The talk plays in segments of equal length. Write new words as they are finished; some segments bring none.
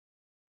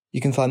You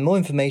can find more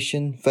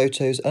information,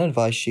 photos, and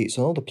advice sheets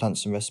on all the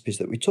plants and recipes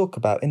that we talk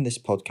about in this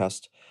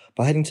podcast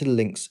by heading to the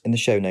links in the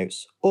show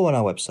notes or on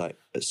our website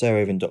at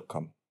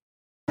sarahraven.com.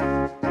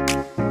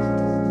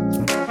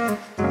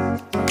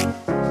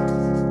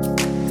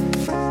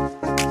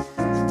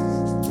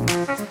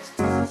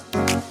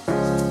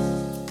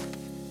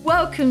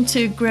 Welcome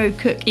to Grow,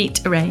 Cook,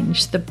 Eat,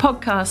 Arrange, the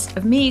podcast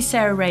of me,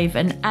 Sarah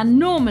Raven, and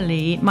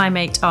normally my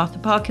mate Arthur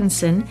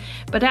Parkinson,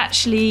 but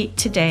actually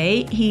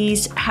today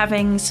he's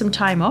having some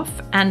time off,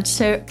 and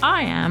so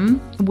I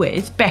am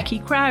with Becky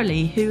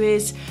Crowley, who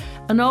is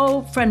an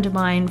old friend of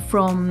mine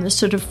from the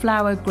sort of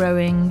flower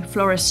growing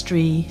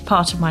floristry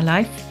part of my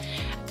life.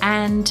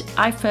 And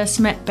I first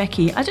met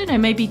Becky, I don't know,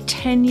 maybe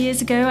 10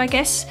 years ago, I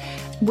guess,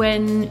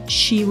 when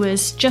she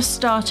was just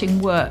starting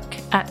work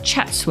at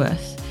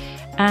Chatsworth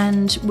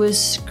and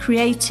was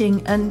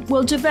creating and,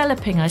 well,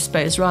 developing, I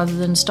suppose, rather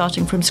than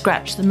starting from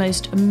scratch, the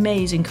most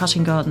amazing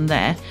cutting garden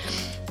there.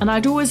 And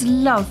I'd always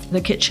loved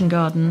the kitchen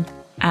garden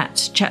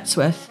at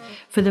Chatsworth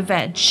for the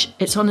veg.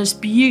 It's on this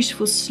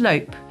beautiful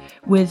slope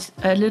with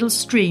a little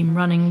stream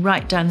running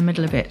right down the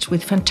middle of it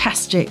with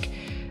fantastic,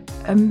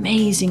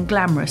 amazing,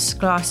 glamorous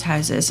glass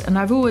houses. And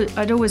I'd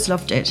always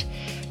loved it.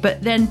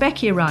 But then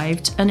Becky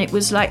arrived and it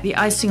was like the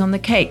icing on the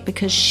cake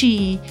because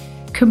she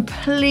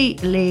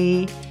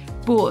completely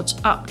brought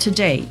up to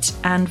date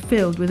and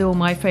filled with all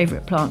my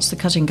favourite plants, the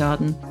cutting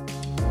garden.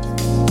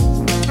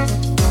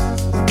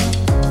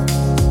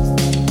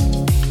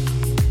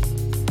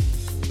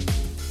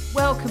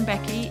 Welcome,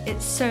 Becky.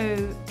 It's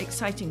so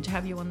exciting to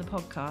have you on the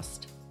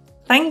podcast.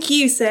 Thank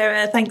you,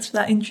 Sarah. Thanks for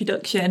that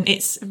introduction.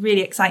 It's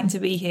really exciting to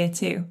be here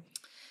too.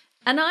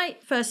 And I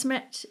first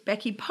met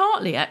Becky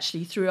partly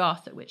actually through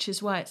Arthur, which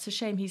is why it's a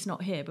shame he's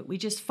not here, but we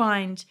just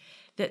find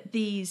that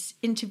these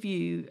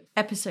interview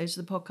episodes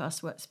of the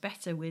podcast works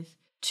better with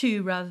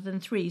 2 rather than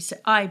 3. So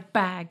I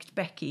bagged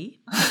Becky.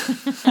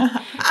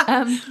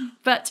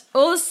 But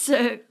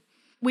also,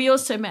 we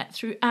also met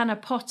through Anna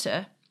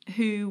Potter,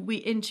 who we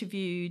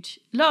interviewed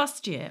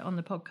last year on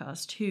the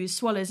podcast, who's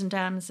Swallows and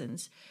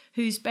Damsons,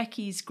 who's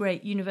Becky's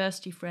great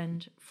university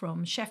friend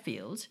from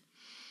Sheffield.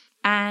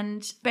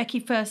 And Becky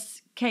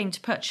first came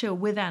to Perch Hill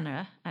with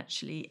Anna,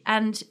 actually,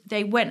 and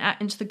they went out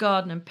into the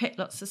garden and picked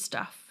lots of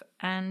stuff.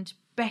 And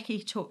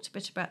Becky talked a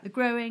bit about the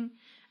growing,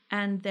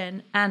 and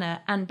then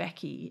Anna and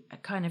Becky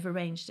kind of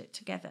arranged it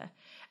together.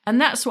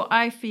 And that's what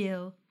I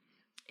feel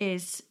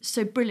is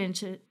so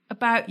brilliant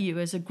about you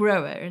as a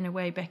grower, in a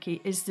way,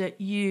 Becky, is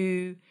that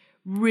you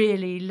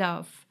really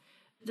love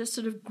the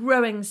sort of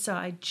growing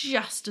side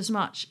just as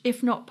much,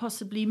 if not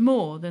possibly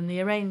more, than the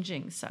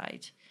arranging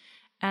side.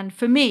 And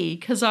for me,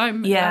 because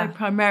I'm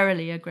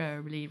primarily a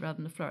grower really rather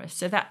than a florist,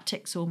 so that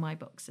ticks all my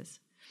boxes.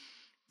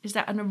 Is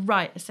that a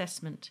right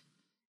assessment?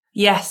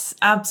 Yes,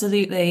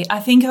 absolutely. I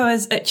think I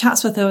was at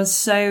Chatsworth, I was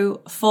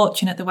so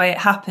fortunate the way it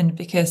happened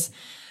because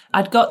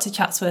I'd got to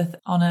Chatsworth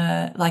on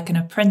an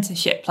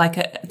apprenticeship,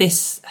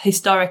 this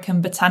historic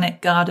and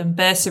botanic garden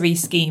bursary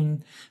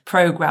scheme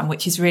program,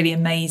 which is really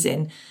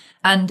amazing.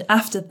 And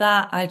after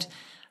that,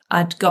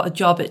 I'd got a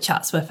job at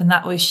Chatsworth, and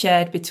that was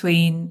shared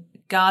between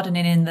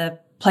gardening in the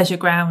pleasure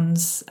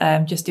grounds,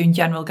 just doing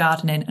general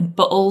gardening,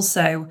 but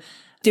also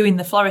doing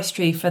the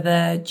floristry for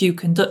the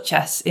Duke and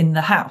Duchess in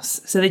the house.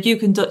 So the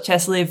Duke and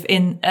Duchess live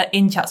in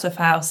Chatsworth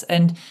House,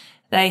 and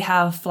they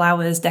have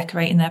flowers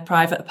decorating their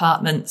private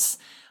apartments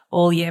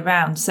all year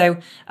round. So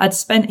I'd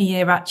spent a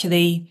year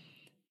actually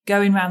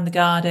going around the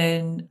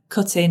garden,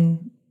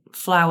 cutting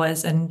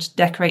flowers and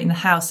decorating the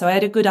house. So I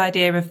had a good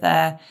idea of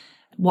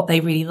what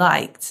they really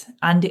liked.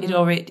 And it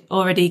had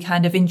already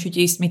kind of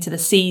introduced me to the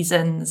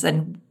seasons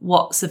and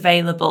what's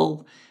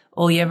available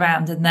all year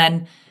round. And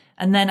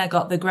then I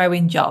got the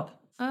growing job.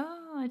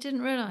 Oh, I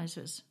didn't realise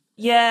it was.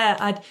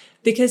 Yeah,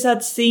 because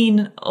I'd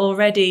seen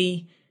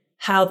already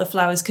how the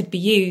flowers could be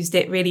used,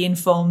 it really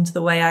informed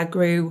the way I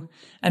grew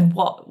and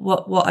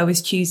what I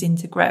was choosing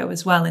to grow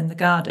as well in the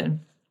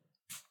garden.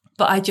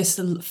 But I just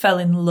fell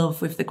in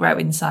love with the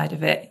growing side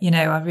of it. You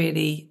know, I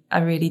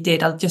really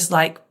did. I just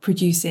like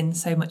producing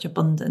so much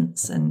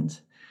abundance and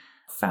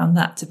found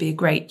that to be a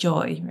great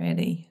joy,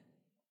 really.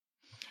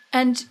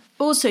 And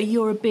also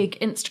you're a big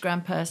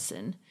Instagram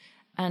person.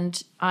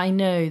 And I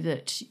know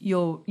that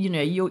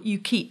you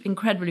keep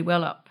incredibly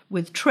well up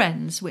with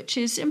trends, which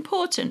is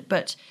important,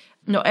 but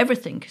not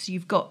everything, because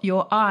you've got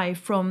your eye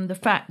from the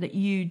fact that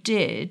you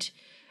did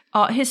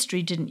art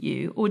history, didn't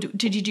you? Or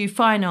did you do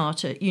fine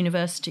art at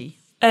university?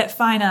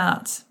 Fine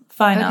art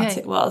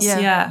it was,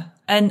 yeah.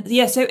 And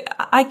so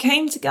I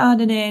came to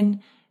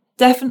gardening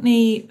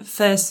definitely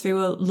first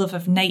through a love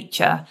of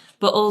nature,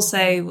 but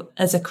also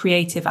as a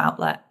creative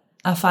outlet.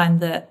 I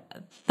find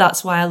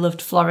that's why I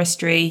loved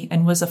floristry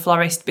and was a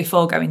florist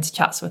before going to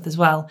Chatsworth as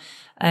well.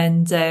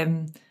 And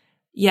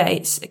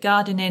it's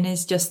gardening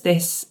is just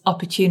this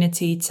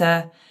opportunity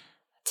to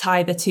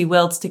tie the two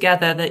worlds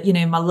together, that, you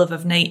know, my love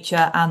of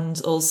nature and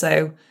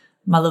also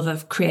my love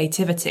of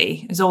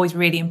creativity is always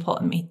really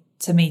important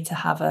to me to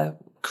have a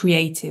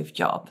creative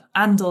job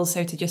and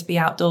also to just be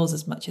outdoors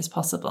as much as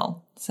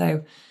possible.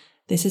 So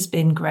this has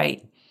been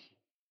great.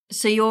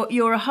 So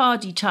you're a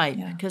hardy type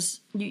Yeah. because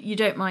you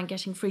don't mind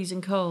getting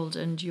freezing cold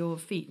and your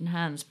feet and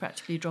hands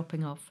practically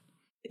dropping off.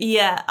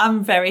 Yeah,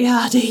 I'm very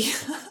hardy.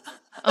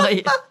 Oh,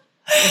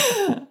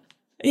 yeah.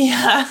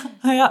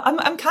 Yeah,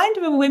 I'm kind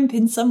of a wimp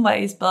in some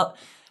ways, but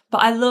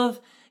I love,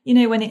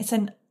 when it's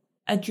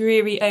a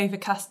dreary,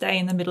 overcast day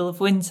in the middle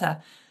of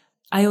winter,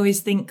 I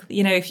always think,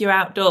 if you're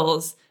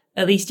outdoors,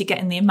 at least you're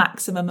getting the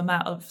maximum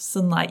amount of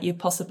sunlight you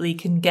possibly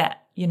can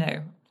get,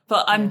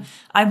 But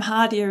I'm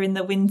hardier in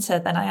the winter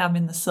than I am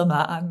in the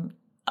summer.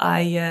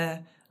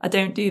 I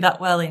don't do that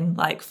well in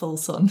like full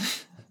sun.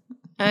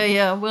 Oh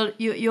yeah, well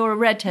you're a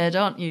redhead,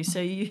 aren't you? So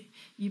you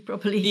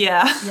probably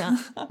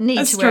need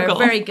to struggle.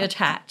 wear a very good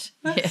hat.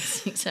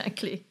 Yes,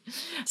 exactly.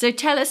 So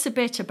tell us a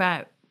bit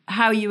about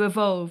how you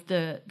evolved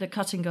the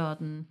cutting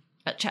garden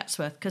at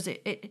Chatsworth, because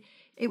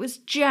it was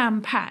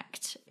jam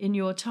packed in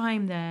your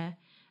time there,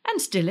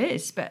 and still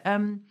is, but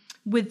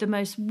with the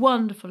most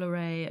wonderful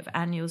array of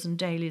annuals and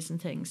dailies and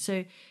things.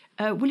 So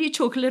will you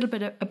talk a little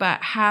bit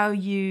about how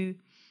you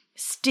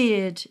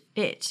steered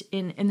it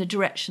in the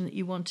direction that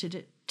you wanted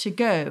it to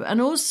go?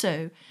 And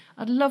also,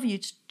 I'd love you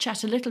to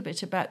chat a little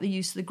bit about the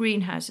use of the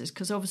greenhouses,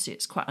 because obviously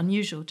it's quite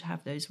unusual to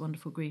have those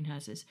wonderful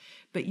greenhouses,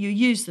 but you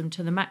use them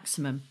to the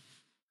maximum.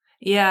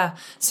 Yeah.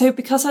 So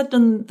because I'd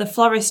done the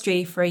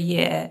floristry for a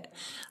year,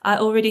 I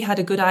already had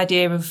a good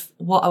idea of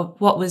what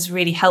was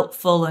really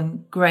helpful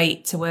and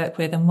great to work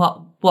with, and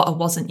what I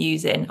wasn't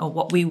using, or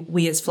what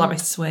we as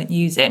florists weren't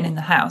using in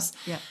the house.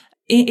 Yeah.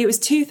 It was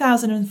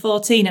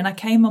 2014, and I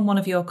came on one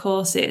of your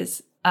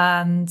courses,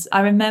 and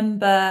I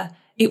remember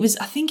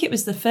I think it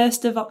was the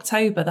 1st of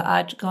October that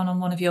I'd gone on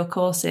one of your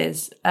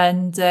courses,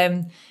 and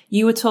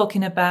you were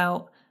talking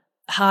about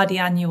hardy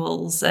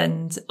annuals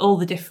and all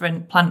the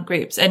different plant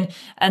groups, and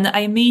I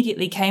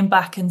immediately came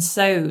back and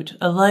sowed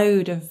a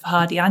load of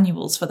hardy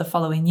annuals for the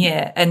following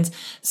year. And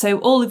so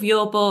all of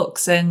your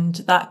books and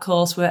that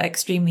course were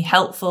extremely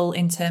helpful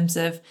in terms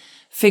of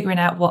figuring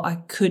out what I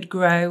could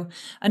grow.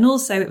 And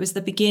also it was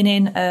the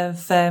beginning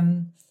of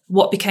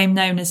what became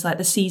known as like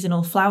the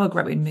seasonal flower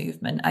growing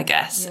movement, I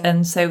guess. Yeah.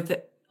 And so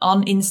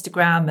on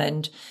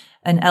Instagram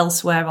and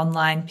elsewhere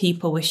online,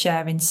 people were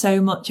sharing so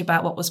much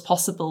about what was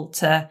possible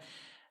to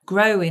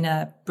grow in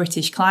a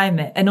British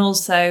climate. And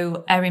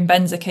also Erin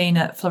Benzakein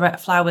at Floret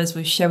Flowers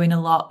was showing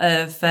a lot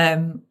of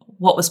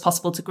what was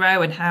possible to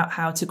grow and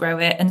how to grow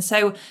it. And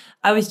so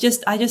I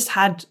just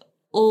had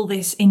all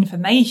this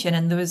information,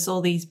 and there was all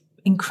these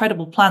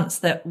incredible plants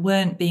that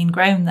weren't being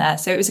grown there.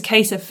 So it was a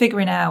case of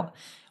figuring out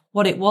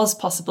what it was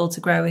possible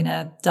to grow in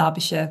a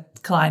Derbyshire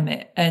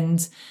climate,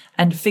 and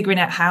figuring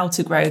out how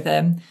to grow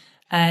them,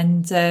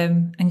 and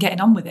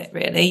getting on with it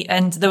really.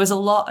 And there was a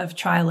lot of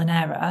trial and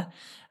error.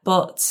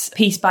 But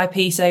piece by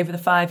piece over the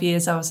 5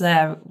 years I was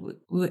there,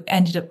 we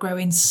ended up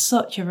growing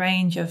such a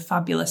range of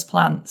fabulous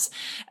plants.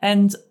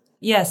 And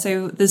yeah,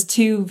 so there's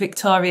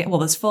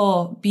there's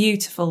 4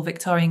 beautiful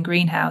Victorian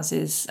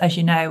greenhouses, as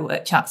you know,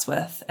 at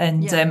Chatsworth.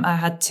 And I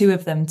had 2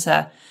 of them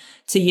to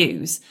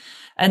use.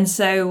 And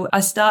so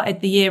I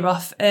started the year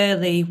off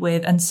early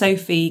and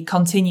Sophie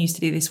continues to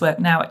do this work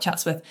now at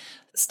Chatsworth,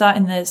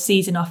 starting the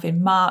season off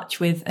in March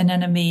with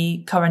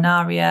Anemone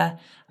coronaria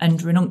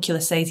and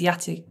Ranunculus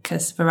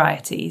asiaticus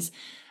varieties.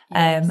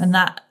 And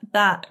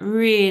that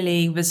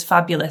really was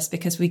fabulous,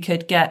 because we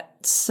could get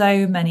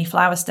so many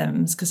flower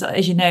stems, because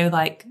as you know,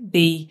 like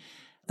the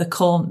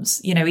corms,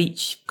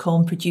 each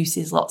corm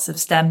produces lots of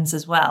stems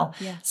as well.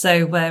 Yeah.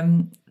 So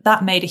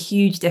that made a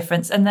huge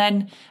difference. And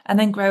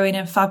then growing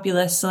a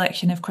fabulous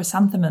selection of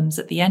chrysanthemums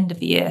at the end of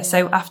the year. Yeah.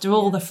 So after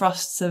all the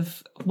frosts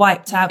have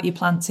wiped out your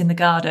plants in the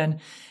garden,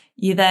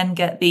 you then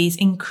get these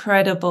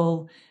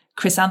incredible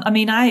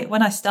when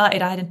I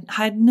started, I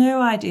had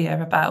no idea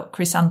about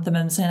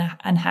chrysanthemums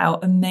and how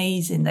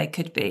amazing they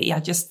could be. I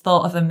just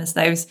thought of them as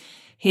those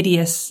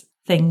hideous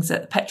things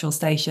at petrol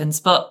stations.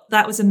 But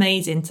that was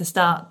amazing to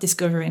start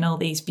discovering all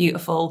these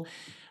beautiful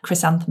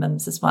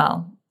chrysanthemums as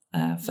well.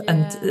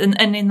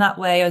 And in that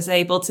way, I was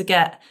able to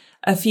get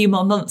a few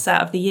more months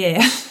out of the year.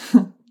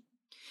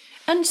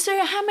 And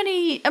so how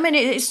many,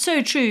 it's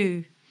so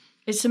true.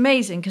 It's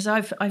amazing, because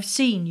I've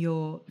seen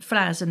your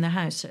flowers in the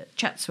house at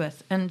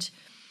Chatsworth, and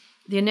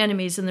the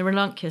anemones and the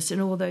ranunculus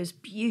in all those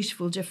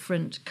beautiful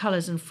different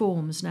colours and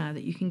forms now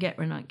that you can get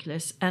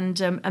ranunculus, and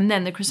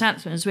then the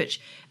chrysanthemums,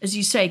 which, as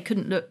you say,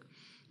 couldn't look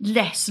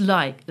less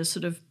like the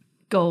sort of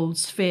gold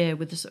sphere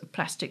with the sort of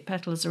plastic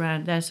petals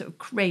around their sort of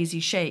crazy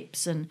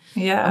shapes and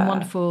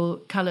wonderful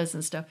colours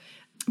and stuff.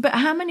 But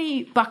how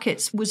many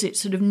buckets was it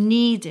sort of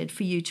needed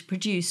for you to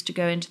produce to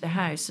go into the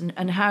house,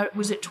 and how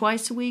was it,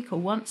 twice a week or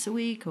once a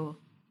week or?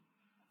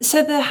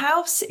 So the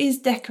house is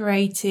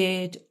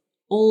decorated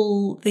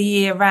all the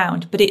year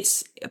round, but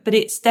it's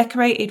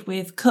decorated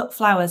with cut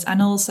flowers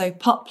and also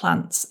pot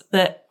plants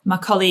that my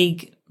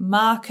colleague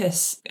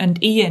Marcus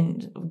and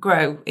Ian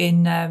grow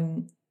in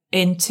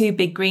one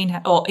big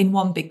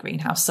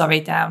greenhouse,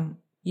 down,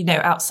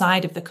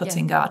 outside of the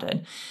cutting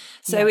garden.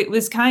 So it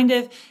was kind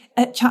of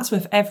at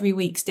Chatsworth, every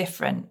week's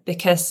different,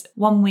 because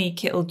one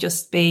week it'll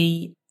just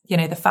be,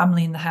 the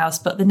family in the house,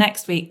 but the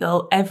next week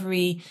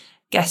every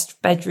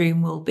guest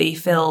bedroom will be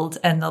filled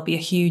and there'll be a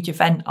huge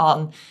event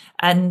on.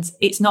 And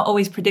it's not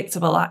always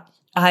predictable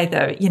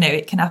either. You know,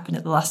 it can happen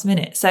at the last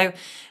minute. So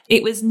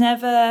it was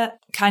never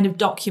kind of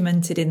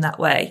documented in that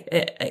way.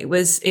 It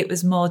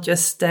was more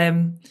just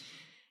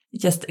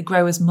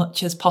grow as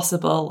much as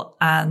possible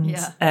and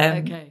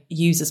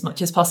use as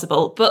much as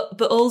possible.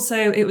 But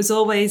also it was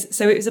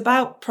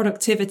about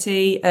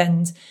productivity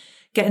and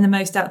getting the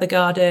most out of the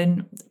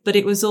garden. But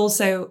it was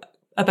also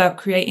about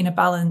creating a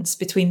balance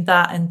between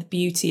that and the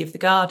beauty of the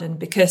garden,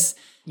 because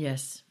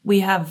we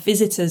have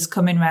visitors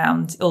coming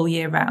round all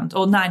year round,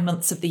 or 9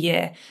 months of the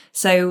year.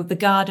 So the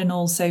garden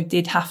also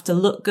did have to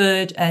look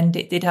good, and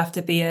it did have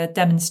to be a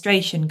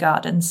demonstration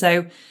garden.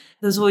 So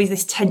there's always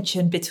this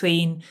tension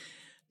between,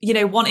 you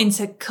know, wanting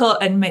to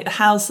cut and make the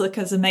house look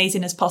as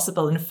amazing as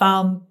possible, and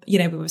farm, you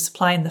know, we were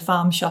supplying the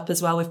farm shop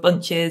as well with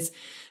bunches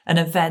and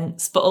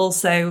events, but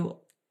also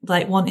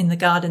like wanting the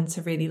garden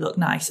to really look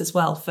nice as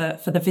well for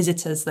the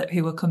visitors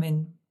who were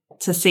coming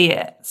to see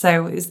it.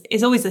 So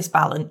it's always this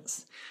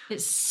balance.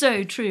 It's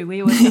so true.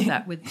 We always have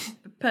that with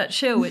Perch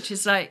Hill, which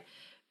is like,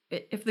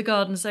 if the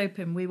garden's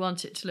open, we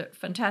want it to look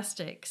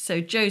fantastic.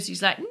 So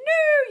Josie's like, no,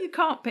 you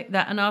can't pick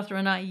that. And Arthur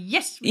and I,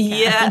 yes, we can.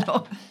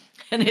 Yeah.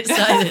 And it's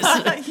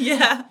like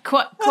this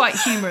quite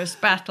humorous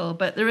battle,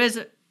 but there is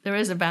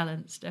a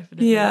balance,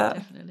 definitely. Yeah.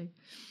 Definitely.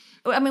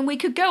 I mean, we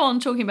could go on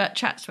talking about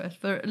Chatsworth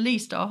for at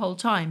least our whole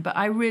time, but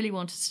I really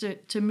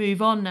wanted to move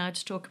on now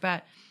to talk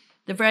about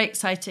the very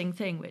exciting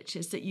thing, which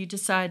is that you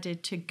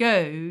decided to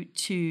go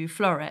to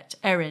Floret,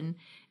 Erin,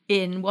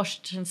 in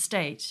Washington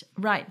State,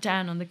 right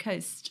down on the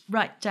coast,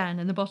 right down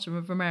in the bottom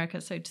of America,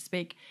 so to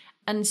speak,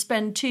 and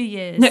spend 2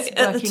 years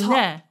working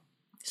there.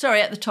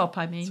 Sorry, at the top,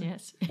 I mean,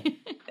 yes.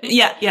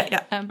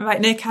 Yeah.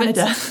 Right near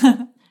Canada.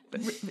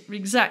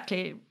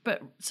 Exactly,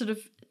 but sort of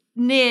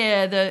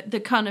near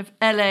the kind of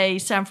LA,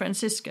 San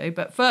Francisco,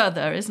 but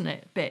further, isn't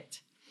it, a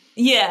bit?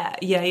 Yeah.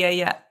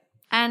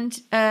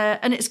 And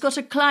it's got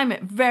a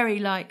climate very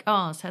like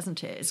ours,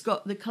 hasn't it? It's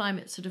got the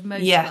climate sort of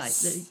most like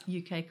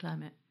the UK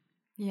climate.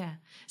 Yeah.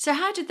 So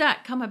how did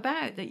that come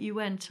about that you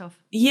went off?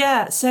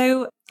 Yeah.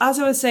 So as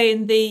I was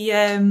saying,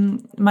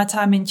 my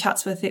time in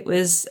Chatsworth,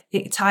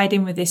 it tied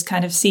in with this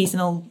kind of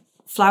seasonal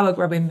flower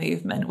growing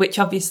movement, which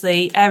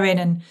obviously Erin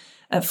and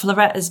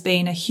Floret has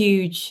been a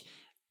huge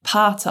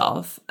part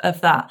of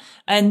that.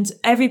 And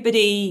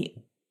everybody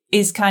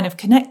is kind of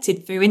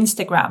connected through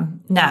Instagram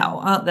now,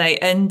 aren't they?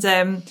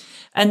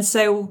 And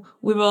so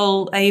we're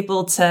all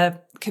able to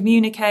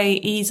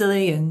communicate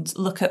easily and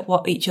look at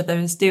what each other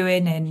is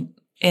doing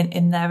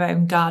in their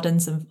own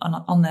gardens and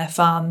on their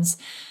farms.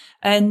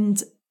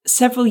 And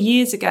several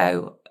years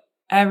ago,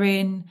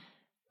 Erin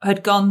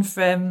had gone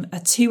from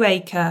a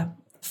 2-acre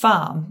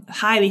farm,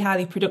 highly,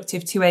 highly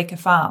productive 2-acre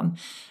farm,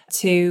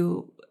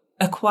 to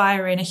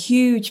acquiring a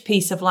huge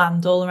piece of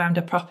land all around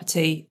her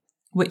property,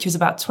 which was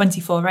about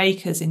 24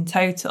 acres in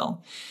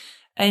total.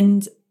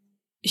 And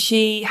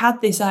she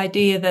had this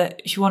idea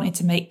that she wanted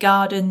to make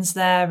gardens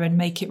there and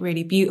make it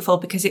really beautiful,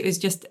 because it was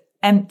just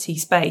empty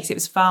space. It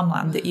was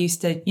farmland. It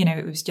used to, you know,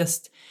 it was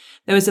just,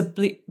 there was a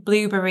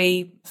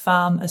blueberry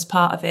farm as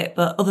part of it,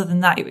 but other than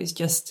that, it was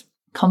just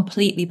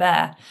completely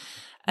bare.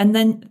 And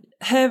then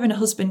her and her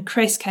husband,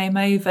 Chris, came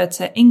over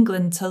to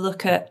England to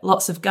look at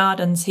lots of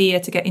gardens here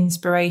to get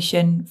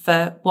inspiration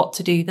for what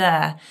to do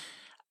there.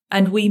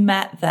 And we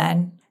met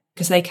then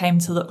because they came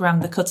to look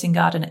around the cutting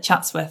garden at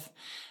Chatsworth.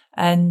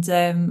 And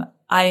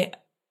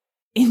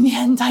in the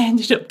end, I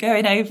ended up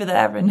going over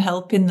there and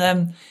helping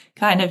them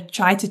kind of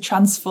try to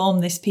transform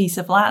this piece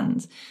of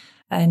land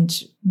and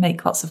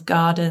make lots of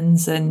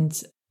gardens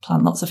and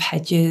plant lots of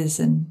hedges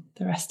and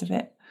the rest of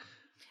it.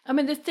 I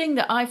mean, the thing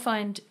that I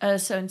find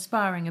so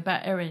inspiring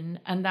about Erin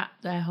and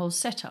their whole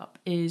setup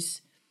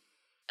is,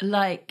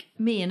 like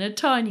me in a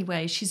tiny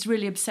way, she's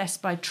really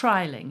obsessed by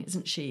trialing,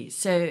 isn't she?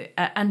 So,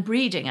 and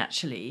breeding,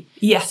 actually.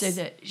 Yes. So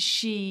that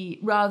she,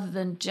 rather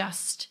than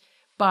just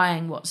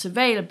buying what's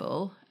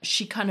available,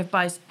 she kind of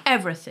buys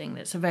everything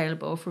that's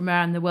available from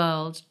around the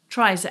world,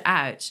 tries it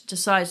out,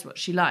 decides what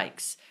she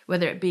likes,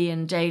 whether it be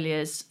in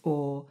dahlias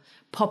or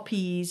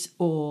poppies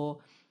or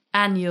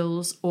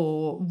annuals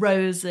or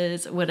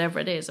roses or whatever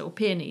it is, or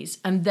peonies,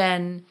 and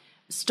then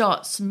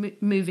starts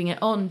moving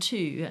it on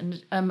too.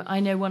 And I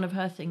know one of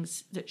her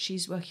things that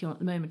she's working on at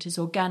the moment is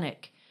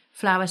organic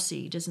flower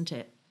seed, isn't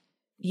it?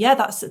 Yeah,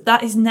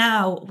 that is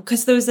now,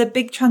 because there was a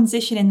big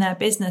transition in their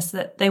business,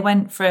 that they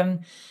went from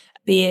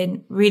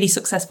being really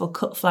successful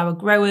cut flower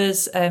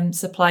growers,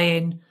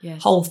 supplying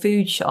whole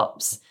food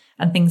shops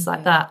and things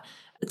like that,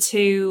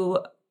 to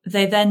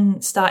they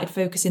then started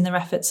focusing their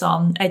efforts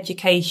on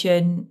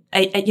education,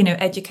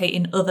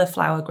 educating other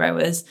flower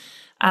growers.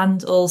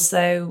 And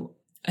also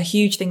a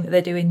huge thing that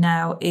they're doing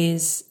now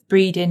is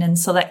breeding and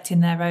selecting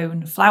their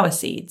own flower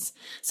seeds.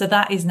 So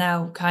that is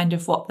now kind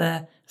of what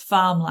the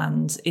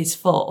farmland is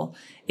for.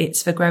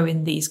 It's for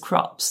growing these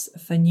crops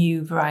for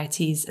new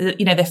varieties.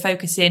 You know, they're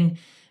focusing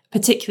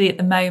particularly at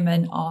the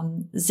moment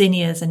on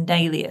zinnias and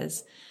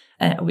dahlias,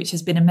 which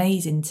has been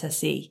amazing to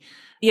see,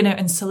 you know,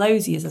 and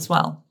celosias as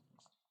well.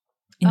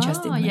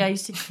 interestingly. Yeah, you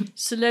see,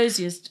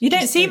 Selosias. You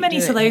don't see many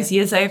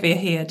Selosias over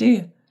here, do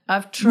you?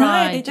 I've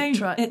tried. No, they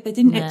don't. They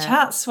didn't at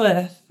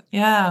Chatsworth.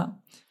 Yeah.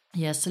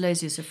 Yeah,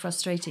 Selosias are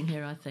frustrating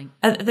here, I think.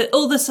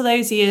 All the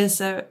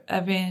Selosias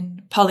are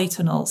in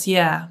polytunnels,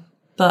 yeah.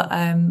 But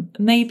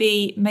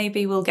maybe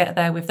we'll get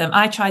there with them.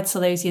 I tried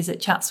Selosias at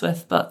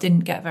Chatsworth, but didn't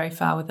get very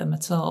far with them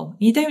at all.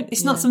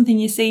 It's not something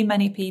you see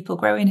many people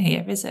growing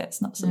here, is it?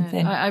 It's not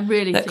something I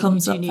really that think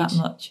comes you up need that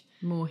much.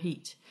 More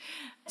heat.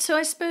 So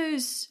I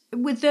suppose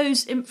with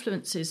those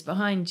influences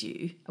behind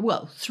you,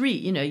 well, three,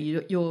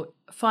 your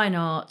fine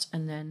art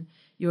and then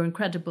your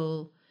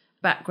incredible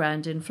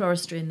background in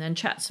floristry and then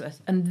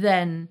Chatsworth and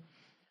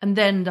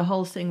then the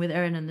whole thing with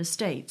Erin and the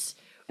States.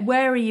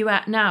 Where are you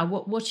at now?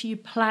 What are you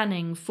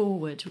planning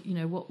forward?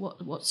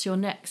 What's your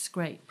next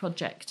great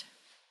project?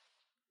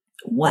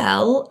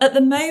 Well, at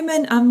the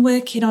moment, I'm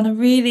working on a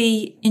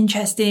really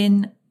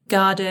interesting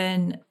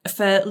garden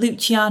for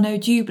Luciano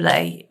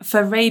Jubilee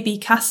for Raby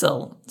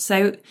Castle.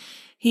 So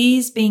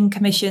he's been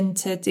commissioned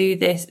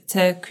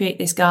to create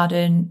this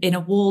garden in a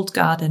walled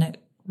garden at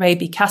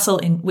Raby Castle,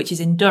 which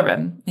is in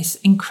Durham, this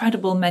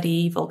incredible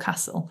medieval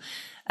castle.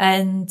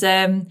 And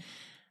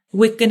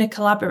we're going to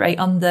collaborate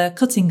on the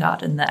cutting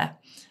garden there.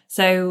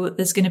 So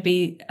there's going to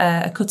be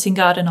a cutting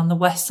garden on the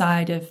west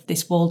side of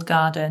this walled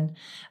garden.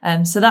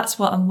 So that's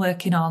what I'm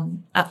working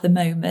on at the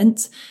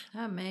moment.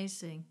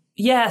 Amazing.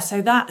 Yeah,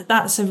 so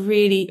that's a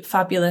really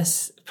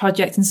fabulous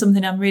project and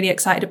something I'm really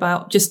excited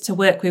about, just to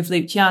work with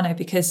Luciano,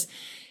 because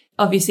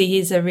obviously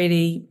he's a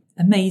really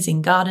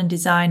amazing garden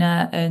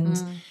designer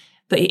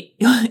but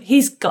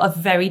he's got a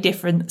very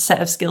different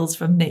set of skills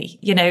from me,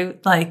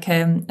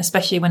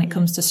 especially when it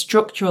comes to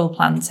structural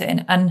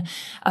planting. And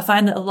I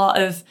find that a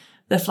lot of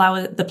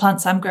the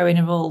plants I'm growing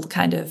are all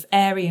kind of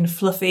airy and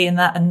fluffy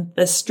and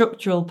the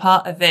structural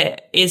part of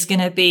it is going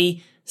to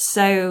be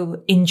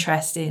so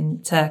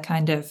interesting to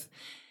kind of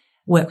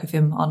work with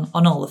him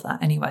on all of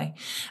that anyway.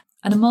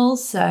 And I'm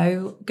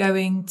also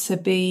going to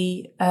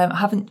be, I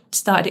haven't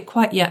started it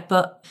quite yet,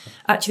 but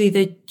actually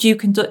the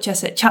Duke and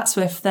Duchess at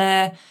Chatsworth,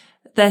 they're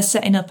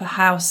setting up a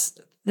house.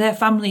 Their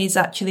family is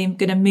actually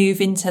going to move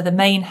into the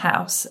main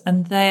house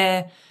and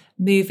they're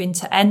moving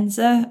to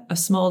Enza,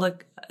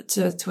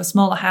 to a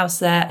smaller house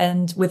there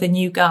and with a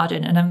new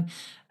garden. And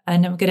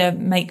I'm going to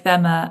make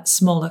them a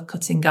smaller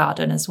cutting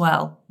garden as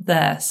well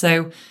there.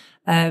 So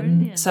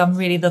I'm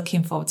really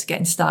looking forward to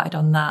getting started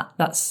on that.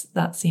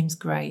 That seems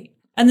great.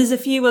 And there's a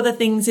few other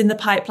things in the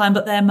pipeline,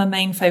 but they're my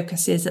main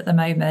focuses at the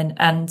moment.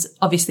 And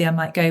obviously I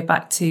might go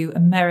back to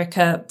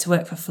America to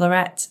work for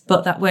Floret,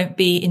 but that won't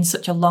be in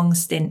such a long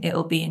stint.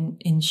 It'll be in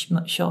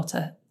much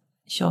shorter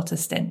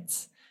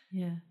stints.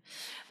 Yeah.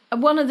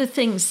 One of the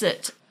things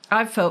that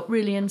I've felt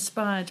really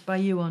inspired by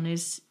you on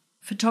is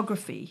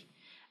photography.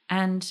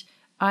 And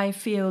I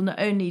feel not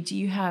only do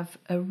you have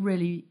a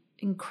really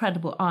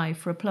incredible eye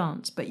for a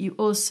plant, but you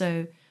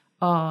also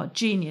are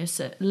genius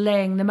at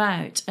laying them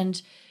out.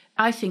 And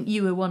I think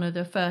you were one of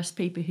the first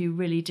people who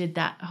really did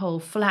that whole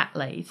flat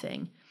lay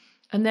thing.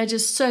 And they're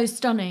just so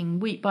stunning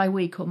week by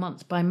week or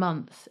month by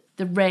month,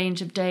 the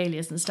range of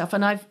dahlias and stuff.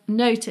 And I've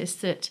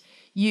noticed that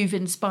you've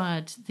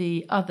inspired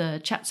the other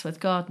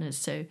Chatsworth gardeners.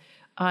 So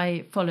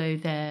I follow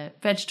their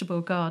vegetable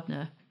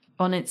gardener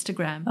on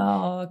Instagram.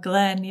 Oh,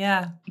 Glenn,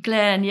 yeah.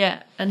 Glenn,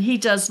 yeah. And he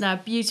does now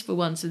beautiful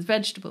ones with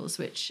vegetables,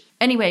 which...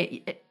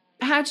 Anyway,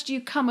 how did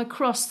you come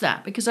across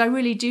that? Because I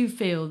really do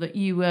feel that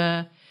you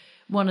were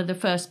one of the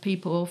first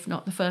people, if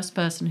not the first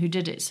person, who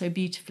did it so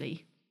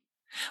beautifully.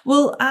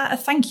 Well,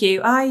 thank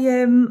you.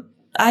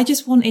 I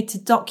just wanted to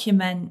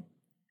document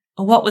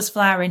what was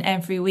flowering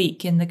every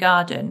week in the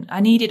garden. I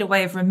needed a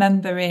way of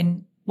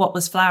remembering what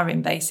was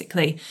flowering,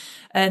 basically.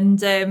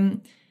 And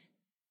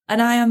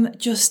I am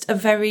just a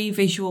very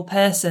visual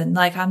person.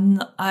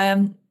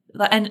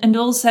 And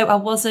also I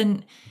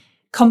wasn't,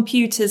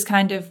 computers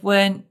kind of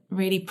weren't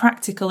really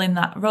practical in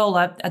that role.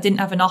 I didn't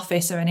have an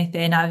office or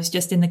anything. I was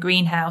just in the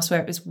greenhouse where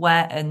it was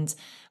wet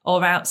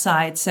or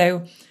outside.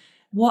 So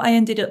what I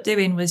ended up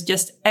doing was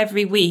just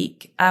every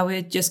week I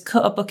would just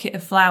cut a bucket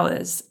of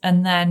flowers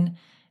and then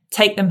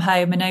take them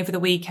home. And over the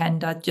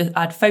weekend,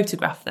 I'd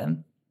photograph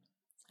them.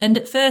 And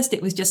at first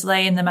it was just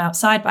laying them out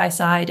side by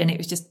side and it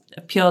was just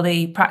a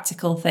purely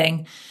practical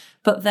thing.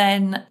 But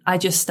then I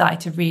just started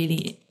to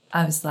really,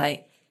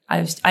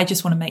 I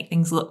just want to make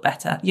things look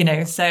better,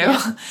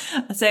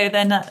 So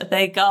then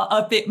they got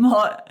a bit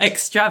more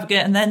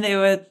extravagant and then they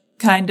were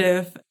kind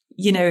of,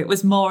 it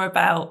was more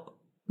about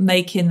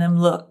making them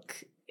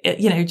look,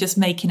 just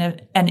making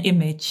an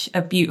image,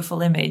 a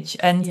beautiful image.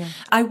 And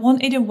I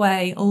wanted a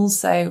way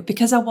also,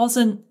 because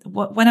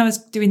when I was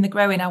doing the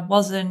growing, I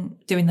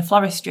wasn't doing the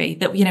floristry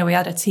that, we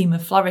had a team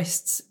of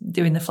florists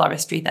doing the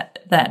floristry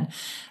then.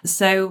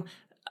 So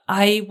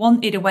I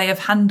wanted a way of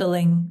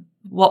handling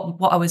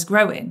what I was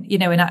growing,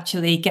 and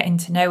actually getting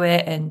to know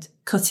it and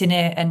cutting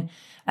it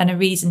and a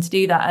reason to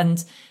do that.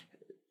 And,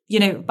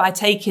 by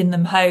taking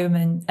them home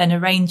and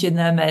arranging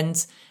them,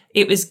 and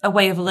it was a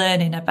way of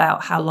learning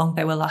about how long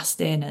they were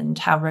lasting and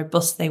how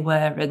robust they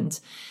were. And,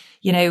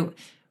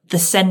 the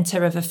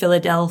center of a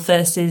Philadelphia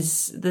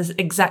versus the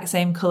exact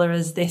same color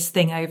as this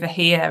thing over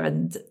here.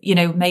 And, you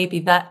know, maybe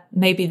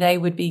they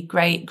would be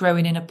great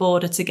growing in a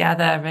border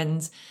together.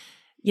 And,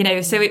 you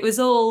know, so it's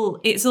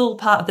all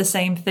part of the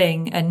same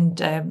thing,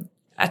 and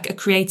a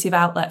creative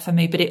outlet for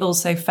me, but it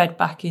also fed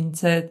back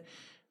into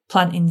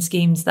planting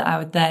schemes that I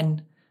would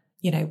then,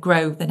 you know,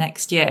 grow the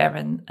next year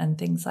and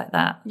things like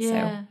that.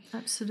 Yeah, so,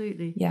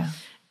 absolutely. Yeah.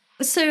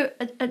 So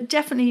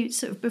definitely,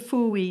 sort of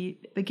before we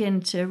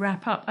begin to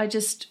wrap up, I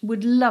just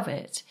would love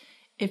it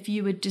if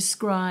you would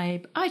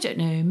describe, I don't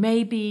know,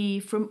 maybe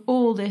from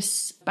all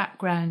this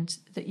background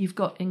that you've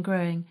got in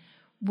growing,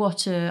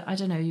 what are, I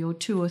don't know, your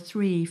 2 or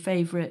 3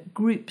 favourite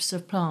groups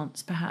of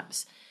plants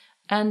perhaps,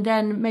 and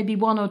then maybe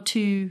 1 or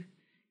 2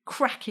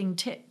 cracking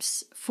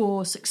tips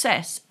for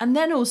success, and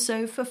then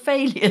also for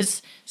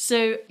failures.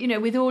 So, you know,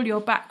 with all your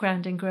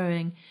background in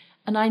growing,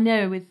 and I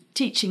know with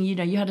teaching, you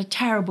know, you had a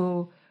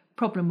terrible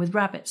problem with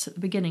rabbits at the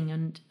beginning,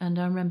 and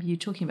I remember you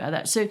talking about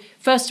that. So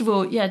first of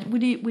all, yeah,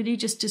 would you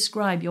just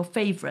describe your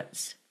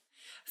favourites?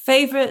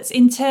 Favourites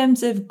in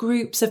terms of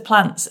groups of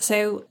plants.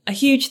 So a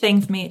huge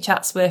thing for me at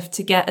Chatsworth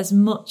to get as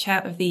much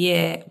out of the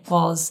year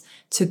was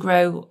to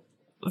grow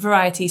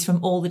varieties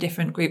from all the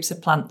different groups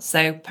of plants.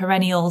 So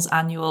perennials,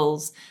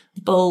 annuals,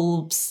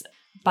 bulbs,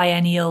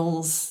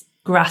 biennials,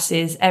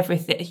 grasses,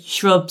 everything,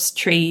 shrubs,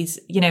 trees,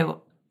 you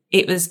know,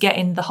 it was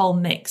getting the whole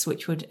mix,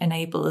 which would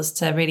enable us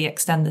to really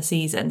extend the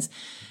seasons.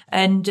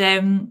 And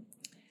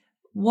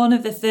one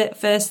of the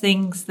first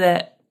things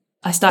that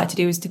I started to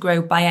do is to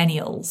grow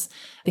biennials,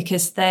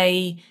 because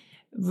they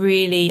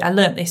really, I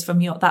learnt this from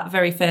that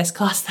very first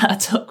class that I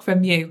took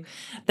from you.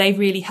 They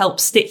really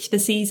help stitch the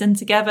season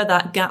together,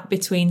 that gap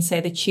between, say,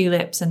 the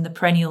tulips and the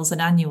perennials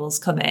and annuals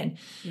come in.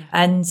 Yeah.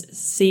 And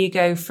so you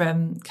go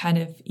from kind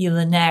of your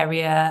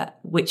Linaria,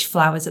 which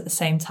flowers at the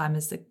same time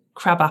as the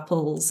crab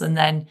apples, and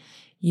then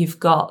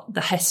you've got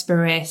the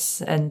Hesperis,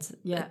 and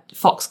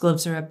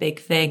foxgloves are a big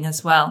thing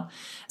as well.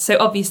 So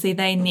obviously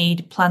they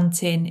need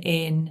planting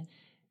in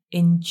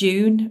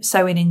June,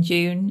 sowing in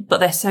June,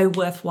 but they're so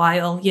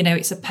worthwhile. You know,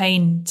 it's a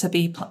pain to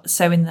be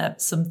sowing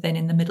something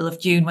in the middle of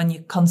June when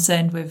you're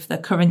concerned with the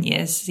current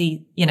year's,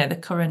 the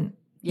current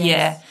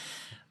year.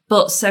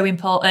 But so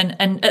important.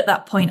 And at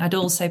that point, I'd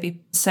also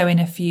be sowing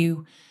a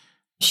few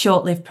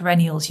short-lived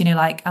perennials, you know,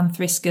 like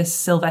Anthriscus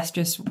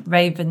sylvestris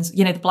ravens,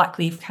 you know, the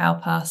blackleaf cow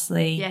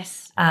parsley,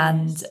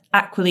 and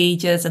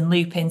aquilegias and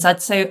lupins.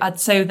 I'd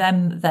sow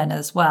them then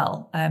as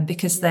well,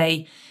 because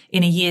they,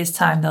 in a year's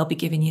time, they'll be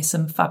giving you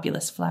some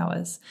fabulous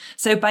flowers.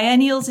 So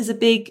biennials is a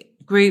big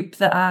group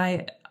that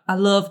I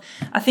love.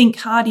 I think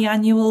hardy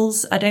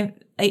annuals,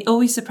 it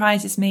always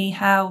surprises me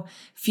how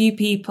few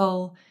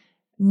people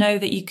know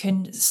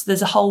that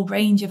there's a whole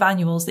range of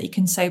annuals that you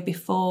can sow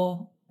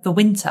before the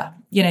winter,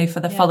 you know, for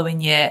the following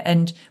year,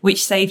 and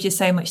which saves you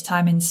so much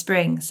time in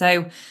spring.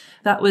 So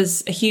that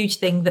was a huge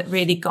thing that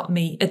really got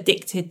me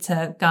addicted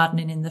to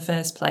gardening in the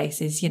first place,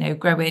 is, you know,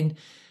 growing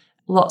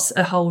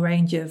a whole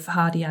range of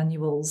hardy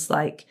annuals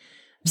like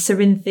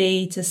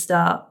Cerinthe to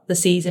start the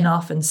season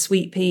off, and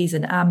sweet peas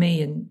and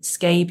ammi and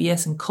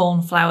scabious and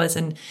cornflowers,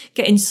 and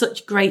getting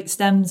such great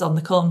stems on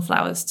the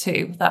cornflowers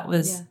too. That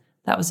was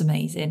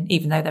amazing,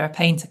 even though they're a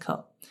pain to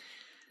cut.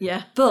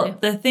 Yeah.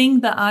 But the thing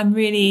that I'm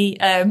really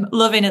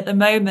loving at the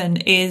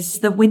moment is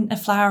the winter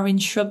flowering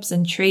shrubs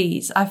and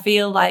trees. I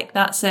feel like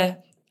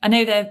I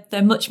know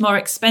they're much more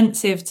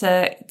expensive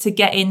to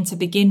get in to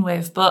begin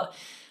with, but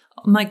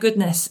my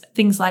goodness,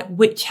 things like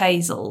witch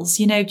hazels,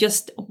 you know,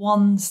 just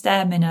one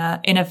stem in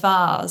a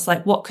vase,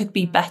 like what could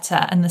be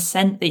better? And the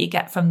scent that you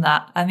get from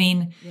that. I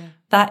mean,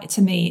 that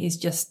to me is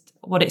just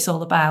what it's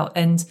all about.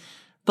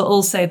 But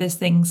also there's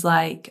things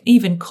like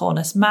even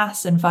Cornus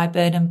Mass and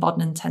Viburnum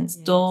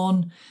Bodnantense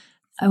Dawn.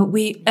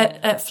 We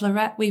at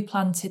Floret, we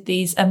planted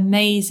these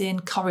amazing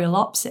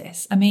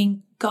Coreopsis. I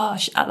mean,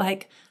 gosh,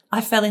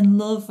 I fell in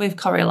love with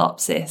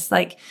Coreopsis.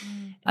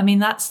 I mean,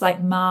 that's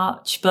like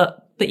March, but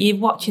you're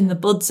watching the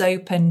buds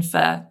open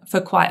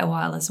for quite a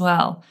while as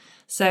well.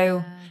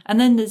 So, and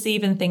then there's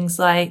even things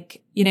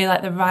like, you know,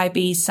 like the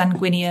Ribes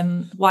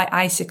sanguineum white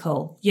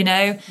icicle, you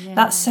know,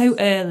 that's so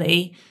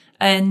early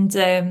and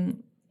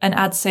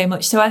adds so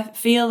much. So I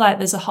feel like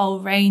there's a whole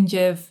range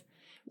of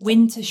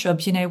winter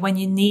shrubs, you know, when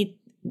you need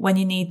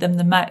them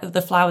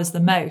the flowers the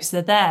most,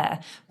 they're there.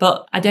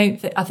 But I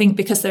think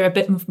because they're a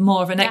bit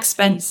more of an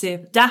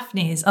expensive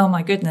Daphnes. Oh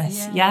my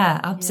goodness. Yeah,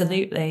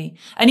 absolutely.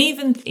 Yeah. And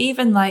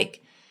even like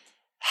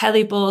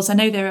hellebores, I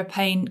know they're a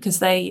pain because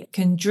they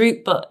can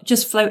droop, but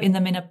just floating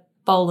them in a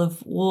bowl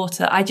of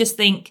water. I just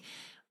think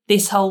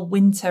this whole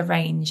winter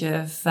range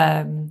of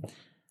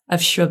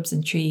shrubs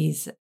and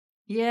trees,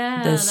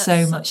 there's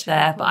so much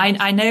there. But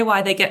I know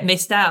why they get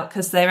missed out,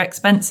 because they're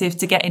expensive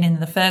to get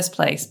in the first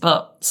place,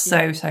 but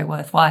so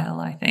worthwhile,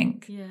 I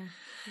think.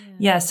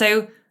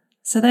 So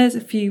there's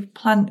a few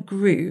plant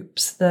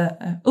groups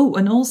that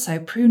and also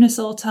Prunus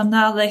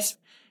autumnalis.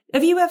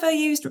 Have you ever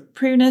used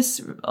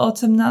Prunus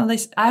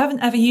autumnalis? I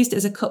haven't ever used it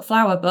as a cut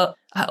flower, but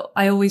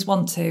I always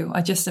want to.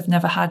 I just have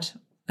never had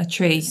a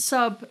tree.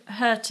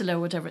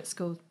 Subhirtula, whatever it's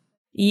called.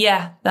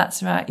 Yeah,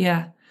 that's right.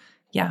 Yeah.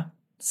 yeah.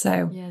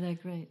 So yeah, they're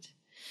great.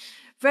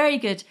 Very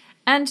good.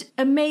 And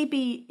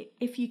maybe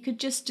if you could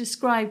just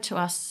describe to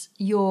us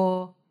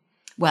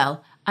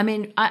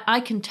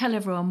I can tell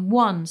everyone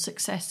one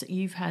success that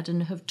you've had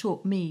and have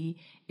taught me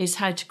is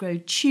how to grow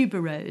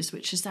tuberose,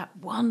 which is that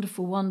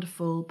wonderful,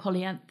 wonderful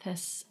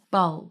polyanthus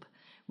bulb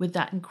with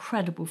that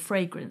incredible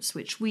fragrance,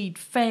 which we'd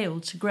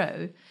failed to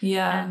grow.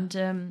 Yeah.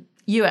 And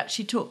you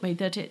actually taught me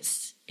that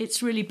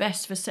it's really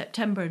best for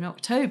September and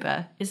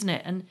October, isn't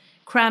it? And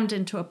crammed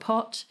into a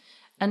pot.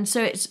 And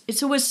so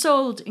it's always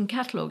sold in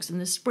catalogues in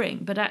the spring,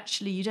 but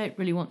actually you don't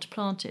really want to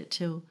plant it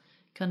till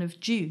kind of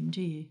June,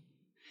 do you?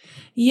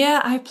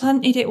 Yeah, I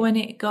planted it when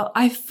it got,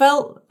 I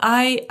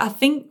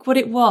think what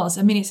it was,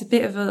 I mean, it's a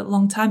bit of a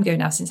long time ago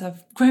now since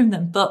I've grown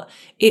them, but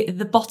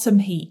the bottom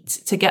heat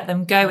to get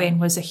them going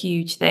was a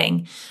huge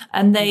thing.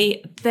 And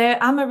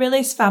they're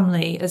Amaryllis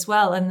family as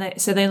well. And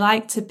so they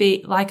like to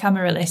be, like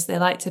Amaryllis, they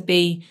like to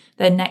be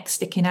their neck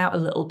sticking out a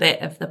little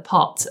bit of the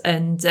pot.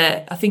 And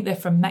I think they're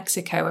from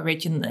Mexico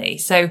originally.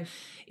 So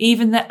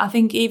even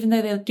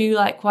though they do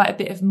like quite a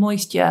bit of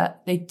moisture,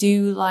 they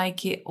do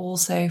like it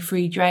also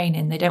free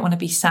draining. They don't want to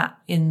be sat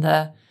in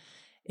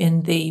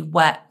the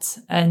wet.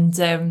 And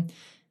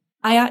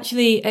I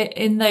actually,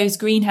 in those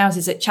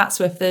greenhouses at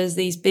Chatsworth, there's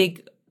these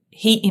big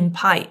heating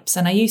pipes,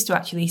 and I used to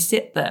actually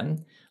sit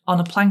them on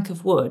a plank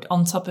of wood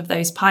on top of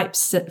those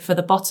pipes for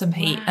the bottom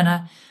heat.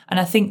 Wow. And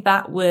I think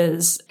that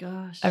was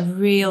a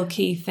real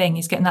key thing,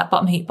 is getting that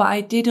bottom heat. But I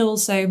did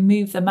also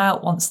move them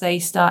out once they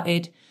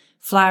started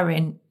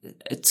flowering.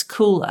 It's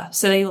cooler,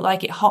 so they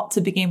like it hot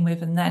to begin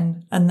with, and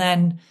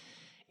then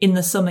in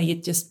the summer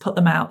you'd just put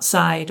them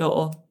outside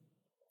or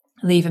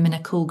leave them in a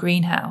cool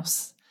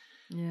greenhouse.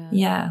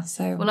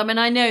 So well, I mean,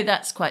 I know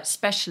that's quite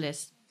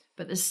specialist,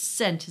 but the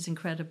scent is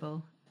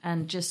incredible,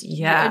 and just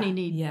you only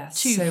need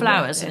two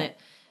flowers in it.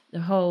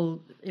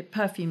 It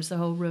perfumes the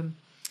whole room.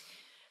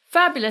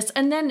 Fabulous.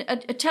 And then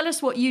tell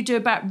us what you do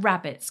about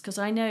rabbits, because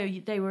I know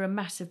they were a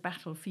massive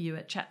battle for you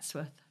at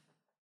Chatsworth.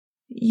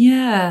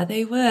 Yeah,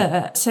 they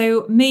were.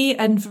 So me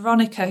and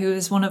Veronica, who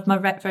is one of my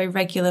very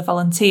regular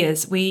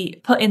volunteers, we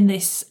put in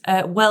this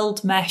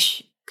weld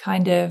mesh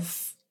kind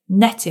of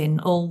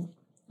netting,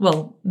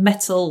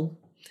 metal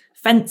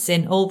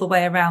fencing all the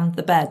way around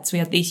the beds. We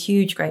had these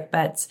huge, great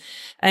beds,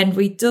 and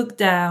we dug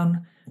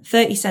down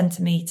 30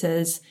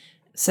 centimetres.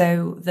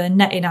 So the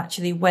netting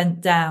actually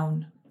went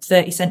down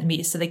 30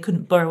 centimetres so they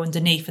couldn't burrow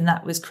underneath, and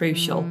that was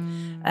crucial.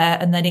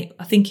 And then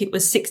I think it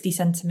was 60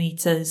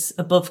 centimetres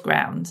above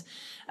ground.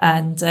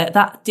 And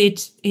that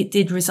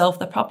did resolve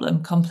the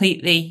problem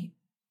completely.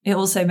 It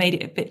also made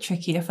it a bit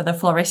trickier for the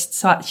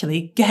florists to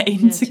actually get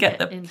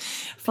the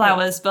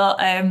flowers. But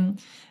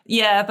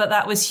but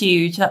that was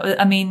huge.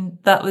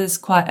 That was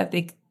quite a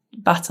big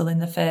battle in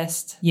the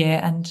first year,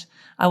 and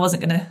I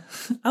wasn't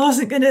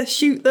gonna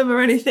shoot them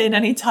or anything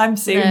anytime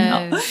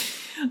soon.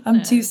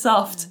 I'm too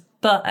soft.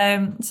 But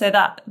so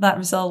that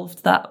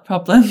resolved that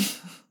problem.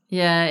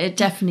 Yeah, it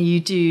definitely,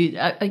 you do.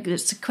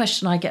 It's a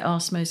question I get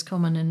asked most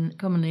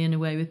commonly in a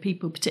way with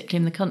people, particularly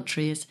in the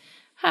country, is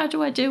how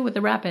do I deal with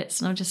the rabbits?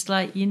 And I'm just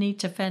like, you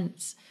need to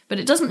fence. But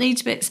it doesn't need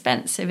to be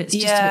expensive. It's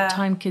just a bit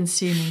time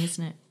consuming,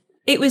 isn't it?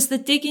 It was the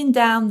digging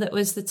down that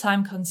was the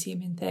time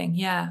consuming thing.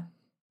 Yeah.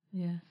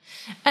 Yeah.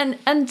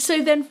 And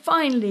so then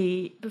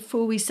finally,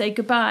 before we say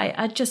goodbye,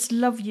 I'd just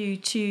love you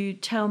to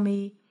tell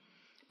me,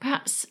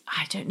 perhaps,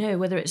 I don't know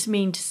whether it's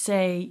mean to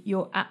say,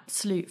 your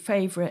absolute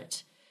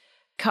favourite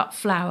cut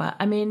flower.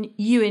 I mean,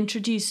 you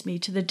introduced me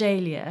to the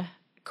dahlia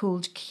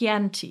called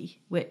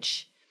Chianti,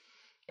 which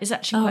is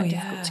actually quite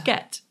difficult to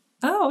get.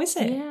 Oh, is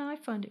it? Yeah, I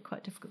find it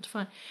quite difficult to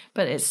find.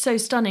 But it's so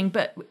stunning.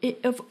 But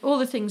of all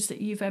the things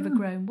that you've ever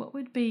grown, what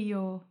would be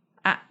your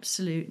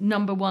absolute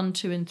number 1,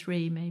 2, and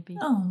 3, maybe?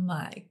 Oh,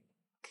 my.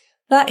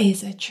 That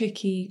is a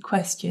tricky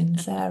question,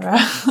 Sarah.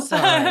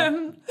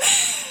 Sorry.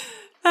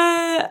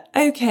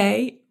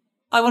 Okay.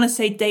 I want to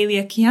say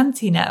Dahlia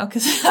Chianti now,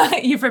 because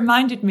you've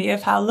reminded me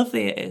of how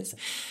lovely it is.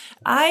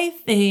 I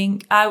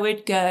think I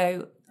would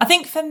go, I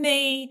think for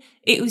me,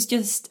 it was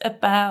just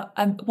about,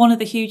 one of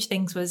the huge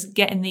things was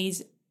getting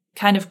these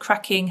kind of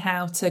cracking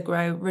how to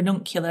grow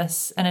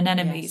ranunculus and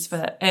anemones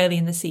for early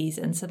in the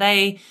season. So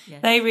they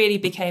really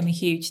became a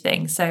huge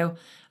thing. So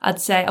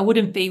I'd say I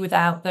wouldn't be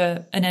without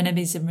the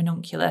anemones and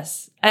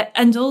ranunculus.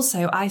 And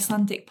also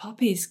Icelandic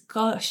poppies.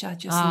 Gosh, I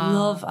just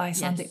love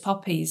Icelandic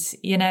poppies,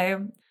 you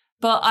know.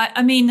 But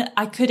I mean,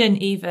 I couldn't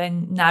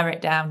even narrow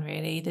it down,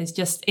 really. There's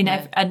just,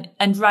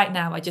 and right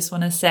now I just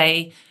want to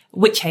say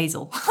witch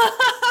hazel.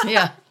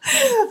 Yeah.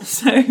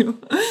 So.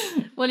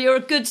 Well, you're a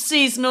good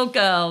seasonal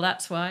girl,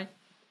 that's why.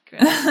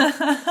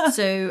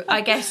 So I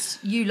guess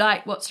you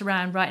like what's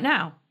around right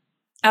now.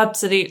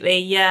 Absolutely,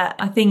 yeah.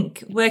 I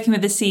think working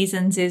with the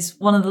seasons is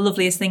one of the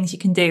loveliest things you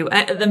can do.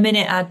 At the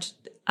minute,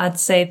 I'd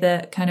say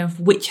the kind of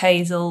witch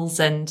hazels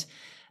and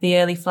the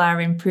early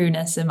flowering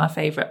prunus are my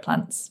favourite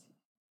plants.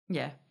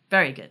 Yeah.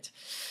 Very good.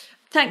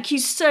 Thank you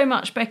so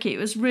much, Becky. It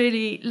was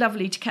really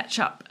lovely to catch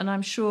up, and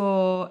I'm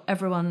sure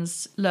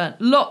everyone's learnt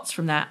lots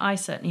from that. I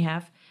certainly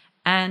have.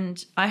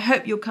 And I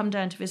hope you'll come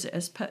down to visit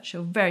us,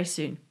 Pertshill, very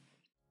soon.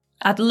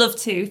 I'd love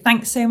to.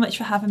 Thanks so much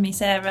for having me,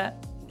 Sarah.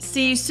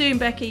 See you soon,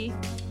 Becky.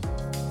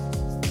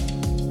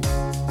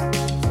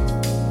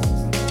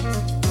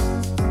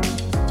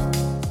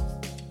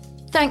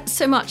 Thanks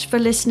so much for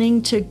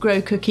listening to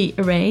Grow, Cook, Eat,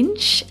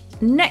 Arrange.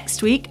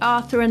 Next week,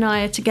 Arthur and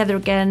I are together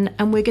again,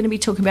 and we're going to be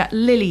talking about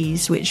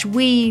lilies, which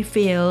we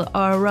feel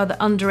are a rather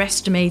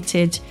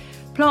underestimated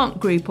plant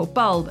group or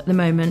bulb at the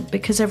moment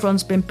because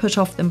everyone's been put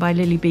off them by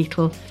lily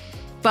beetle.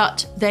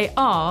 But they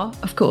are,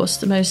 of course,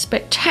 the most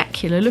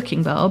spectacular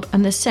looking bulb,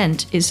 and the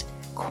scent is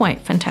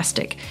quite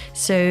fantastic.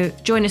 So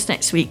join us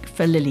next week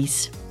for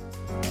lilies.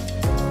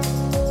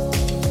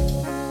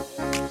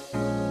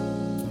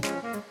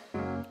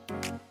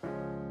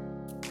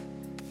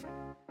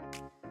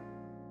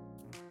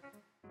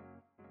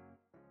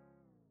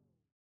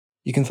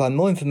 You can find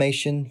more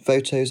information,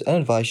 photos and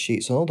advice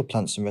sheets on all the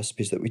plants and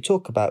recipes that we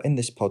talk about in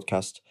this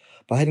podcast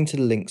by heading to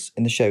the links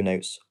in the show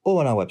notes or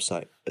on our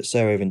website at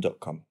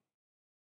sarahraven.com.